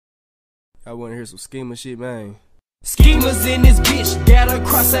I wanna hear some schema shit, man. Schemers in this bitch, got a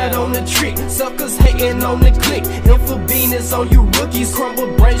cross out on the trick. Suckers hating on the click. Infovenous on you rookies.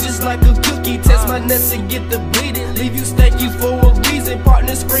 Crumble brains just like a cookie. Test my nuts and get the bleeding. Leave you stanky for a reason.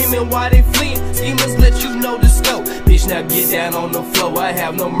 Partners screaming while they fleeing. Schemers let you know the scope. Bitch, now get down on the floor. I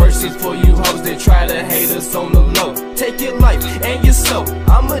have no mercy for you hoes that try to hate us on the low. Take your life and your soul.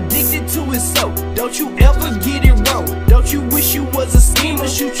 I'm addicted to it, so don't you ever get it wrong. Don't you wish you was a schemer?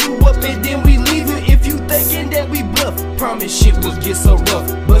 Shoot you up and then we leave you if you thinking that we bluff. Promise shit will get so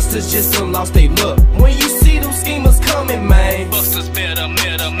rough. Busters just done lost they luck. When you see them schemers coming, man, Busters better,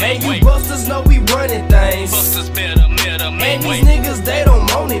 and you busters know we running things. Busters better, and these niggas they don't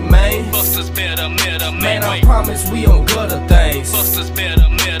want it, man. Busters better, man, I promise we on gutter things. Busters better,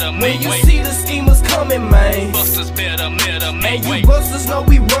 when you see the schemers coming, man, Busters better, and you busters know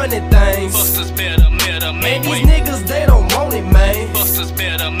we running things. Busters better, and these niggas they don't want it, man. Busters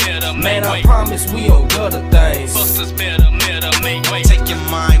better, man, I promise we on gutter things. Busters better, take your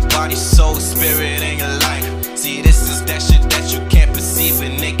mind, body, soul, spirit, and your life. See, this is that shit that you can't perceive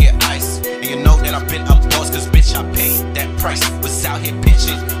with naked eyes. And you know that I've been up boss, cause bitch I paid that price. Was out here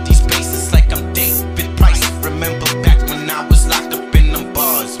pitching these bases like I'm David Price. Remember back when I was locked up in them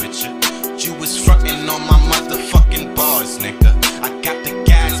bars with you. You was frontin' on my motherfucking bars, nigga. I got the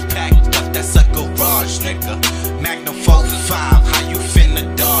gas packed up, that's a garage, nigga. Magnum 4-5, how you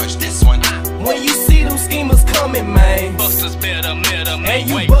finna dodge this one? When you see them schemers coming, man, Busters better, and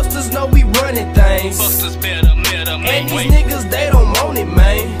you busters know we running things. Busters better, and these niggas they don't want it,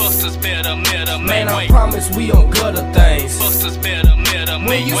 man. Busters better, man, I promise we on gutter things. Busters better,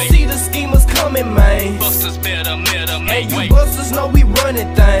 when you see the schemers coming, man, Busters better, and you busters know we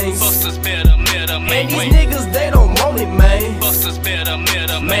running things. Busters better, and these niggas they don't want it, man. Busters better,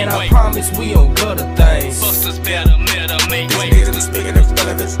 man, I promise we on gutter things. Busters better, This bigger than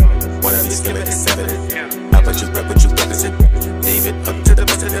relevance. One of these giving is evident. How about you rep what you represent? David up to the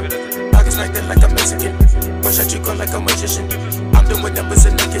best of them. Pockets like that, like I'm Mexican. One shot you go like a magician. I'm doing numbers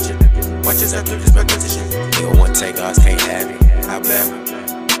in the kitchen. Watch as I do this repetition. Nigga one take ours can't have it. I blab.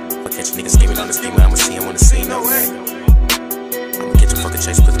 I'll catch a nigga scheming on the schemer. I'ma see him on the scene, no way. I'ma get your fucking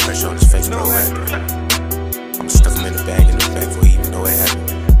chase, put the pressure on his face, no way. I'ma stuff him in the bag before he even know it happened.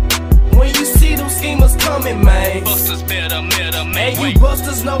 When you see them schemers coming, man, Busters better, and you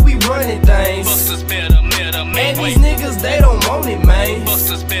busters know we running things. Busters better, and these niggas they don't want it, man.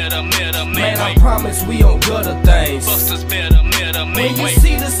 Busters better, man, I promise we on gutter things. Busters better, when you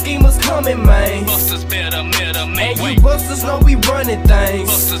see the schemers coming, man, Busters better, and you busters know we running things.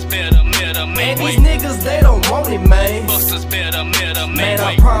 Busters better, and these niggas they don't want it, man. Busters better, man,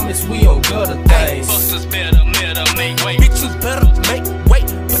 I promise we on gutter things. Busters better, bitch, you better make weight.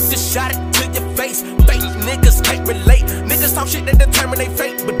 Put the shot to your face. Fake niggas can't relate. Niggas talk shit that determine they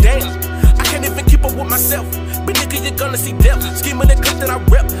fate. But damn, I can't even keep up with myself. But nigga, you're gonna see death. Scheming the clip that I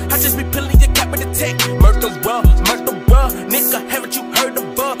rep. I just be peeling your cap with the tech. Murderer. Nigga, haven't you heard of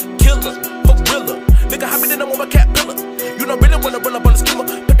a killer? For realer. Nigga, how many I'm on my cat pillar? You don't really wanna run up on the schema.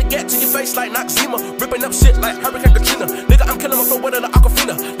 Put the gat to your face like Noxema. Ripping up shit like Hurricane Katrina. Nigga, I'm killing my flow with an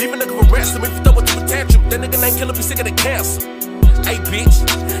Aquafina. Leave a nigga for ransom if you throw it to a tantrum. That nigga ain't killer, be sick of the cancer. Hey bitch,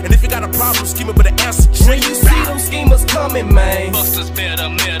 and if you got a problem, scheming with an answer. When you see them schemers coming, man, Busters better,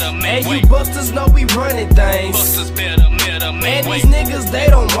 and you busters know we running things. Busters better, and these niggas they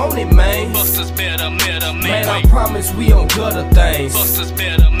don't want it, man. Busters better, man, I promise we on gutter things. Busters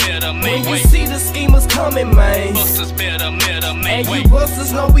better, when you see the schemers coming, man, Busters better, and you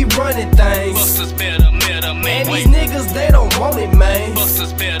busters know we running things. Busters better, and these niggas they don't want it, man.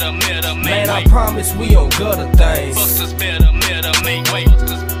 Busters better, man, I promise we on gutter things. Busters better,